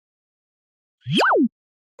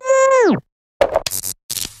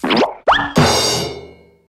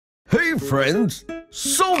Hey friends,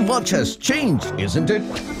 so much has changed, isn't it?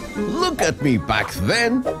 Look at me back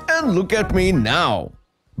then and look at me now.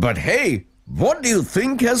 But hey, what do you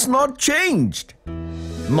think has not changed?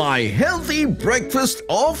 My healthy breakfast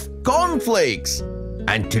of corn flakes.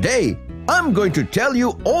 And today, I'm going to tell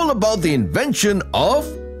you all about the invention of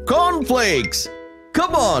corn flakes.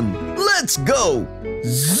 Come on, let's go!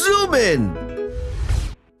 Zoom in!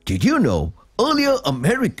 Did you know earlier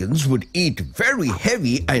Americans would eat very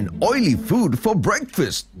heavy and oily food for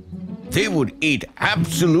breakfast? They would eat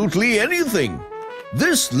absolutely anything.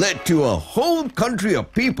 This led to a whole country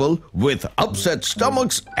of people with upset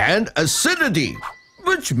stomachs and acidity,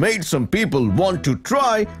 which made some people want to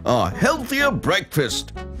try a healthier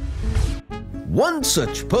breakfast. One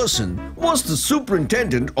such person was the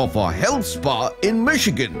superintendent of a health spa in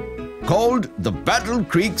Michigan called the Battle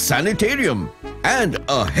Creek Sanitarium, and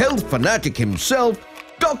a health fanatic himself,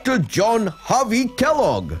 Dr. John Harvey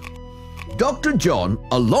Kellogg. Dr. John,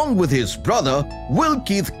 along with his brother Will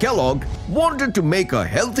Keith Kellogg, wanted to make a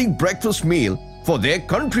healthy breakfast meal for their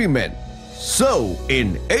countrymen. So,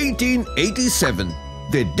 in 1887,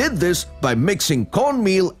 they did this by mixing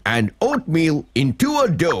cornmeal and oatmeal into a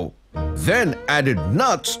dough, then added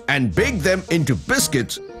nuts and baked them into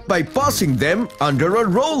biscuits by passing them under a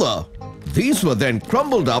roller. These were then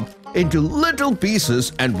crumbled up into little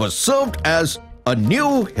pieces and was served as a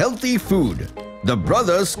new healthy food. The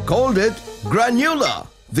brothers called it granola.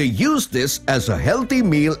 They used this as a healthy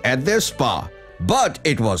meal at their spa, but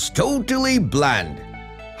it was totally bland.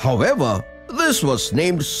 However, this was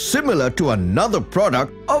named similar to another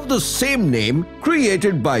product of the same name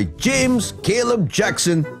created by James Caleb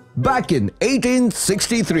Jackson back in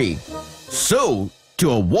 1863. So,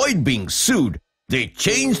 to avoid being sued, they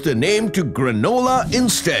changed the name to granola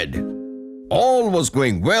instead. All was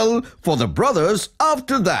going well for the brothers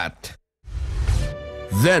after that.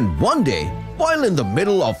 Then one day, while in the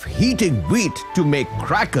middle of heating wheat to make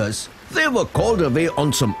crackers, they were called away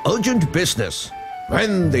on some urgent business.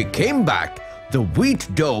 When they came back, the wheat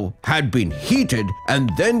dough had been heated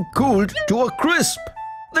and then cooled to a crisp.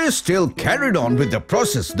 They still carried on with the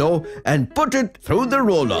process though and put it through the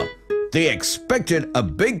roller. They expected a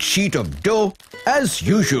big sheet of dough as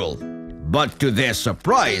usual. But to their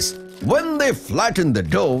surprise, when they flattened the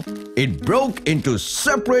dough, it broke into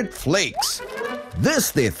separate flakes.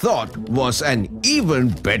 This they thought was an even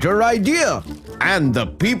better idea, and the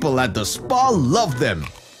people at the spa loved them.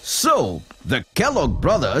 So, the Kellogg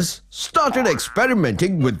brothers started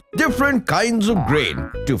experimenting with different kinds of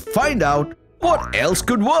grain to find out what else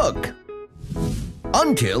could work.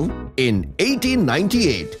 Until in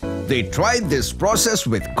 1898, they tried this process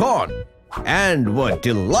with corn and were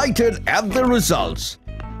delighted at the results,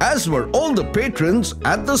 as were all the patrons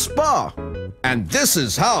at the spa. And this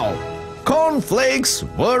is how corn flakes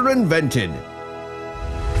were invented.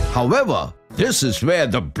 However, this is where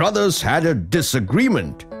the brothers had a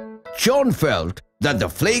disagreement. John felt that the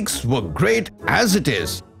flakes were great as it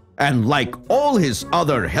is, and like all his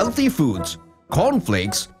other healthy foods, corn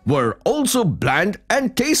flakes were also bland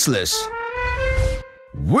and tasteless.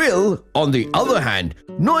 Will, on the other hand,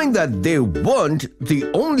 knowing that they weren't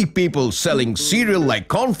the only people selling cereal like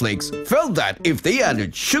cornflakes, felt that if they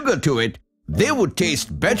added sugar to it, they would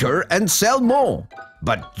taste better and sell more.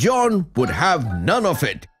 But John would have none of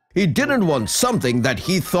it. He didn't want something that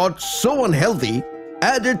he thought so unhealthy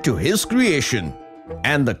added to his creation.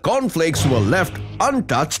 And the cornflakes were left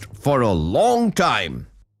untouched for a long time.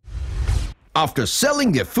 After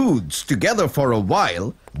selling their foods together for a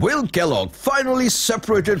while, Will Kellogg finally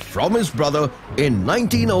separated from his brother in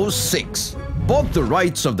 1906, bought the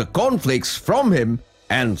rights of the cornflakes from him,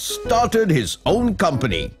 and started his own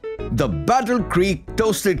company, the Battle Creek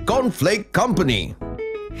Toasted Cornflake Company.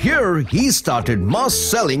 Here he started mass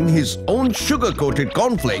selling his own sugar-coated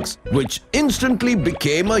cornflakes, which instantly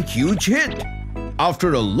became a huge hit.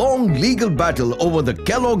 After a long legal battle over the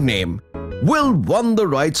Kellogg name, Will won the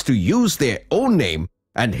rights to use their own name,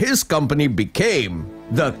 and his company became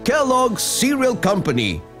the Kellogg Cereal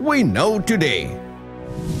Company we know today.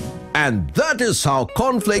 And that is how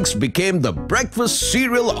cornflakes became the breakfast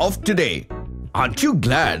cereal of today. Aren't you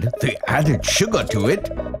glad they added sugar to it?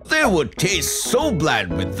 They would taste so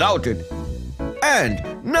bland without it.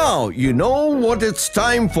 And now you know what it's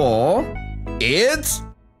time for. It's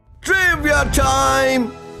trivia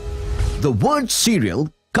time! The word cereal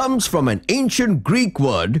comes from an ancient Greek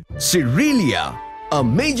word, Cerealia, a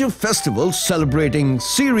major festival celebrating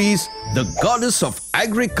Ceres, the goddess of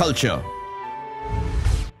agriculture.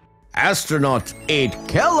 astronauts ate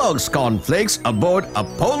Kellogg's Corn Flakes aboard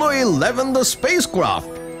Apollo 11, the spacecraft.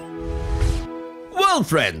 Well,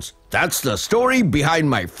 friends, that's the story behind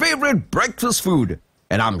my favorite breakfast food.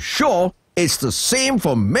 And I'm sure it's the same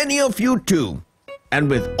for many of you too. And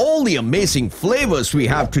with all the amazing flavors we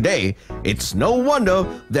have today, it's no wonder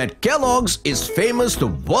that Kellogg's is famous the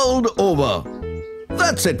world over.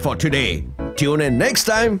 That's it for today. Tune in next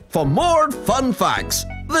time for more fun facts.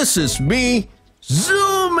 This is me,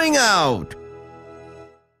 zooming out.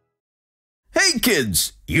 Hey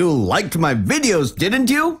kids, you liked my videos, didn't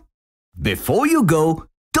you? Before you go,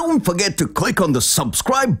 don't forget to click on the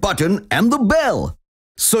subscribe button and the bell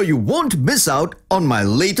so you won't miss out on my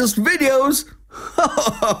latest videos.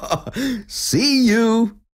 See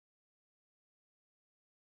you.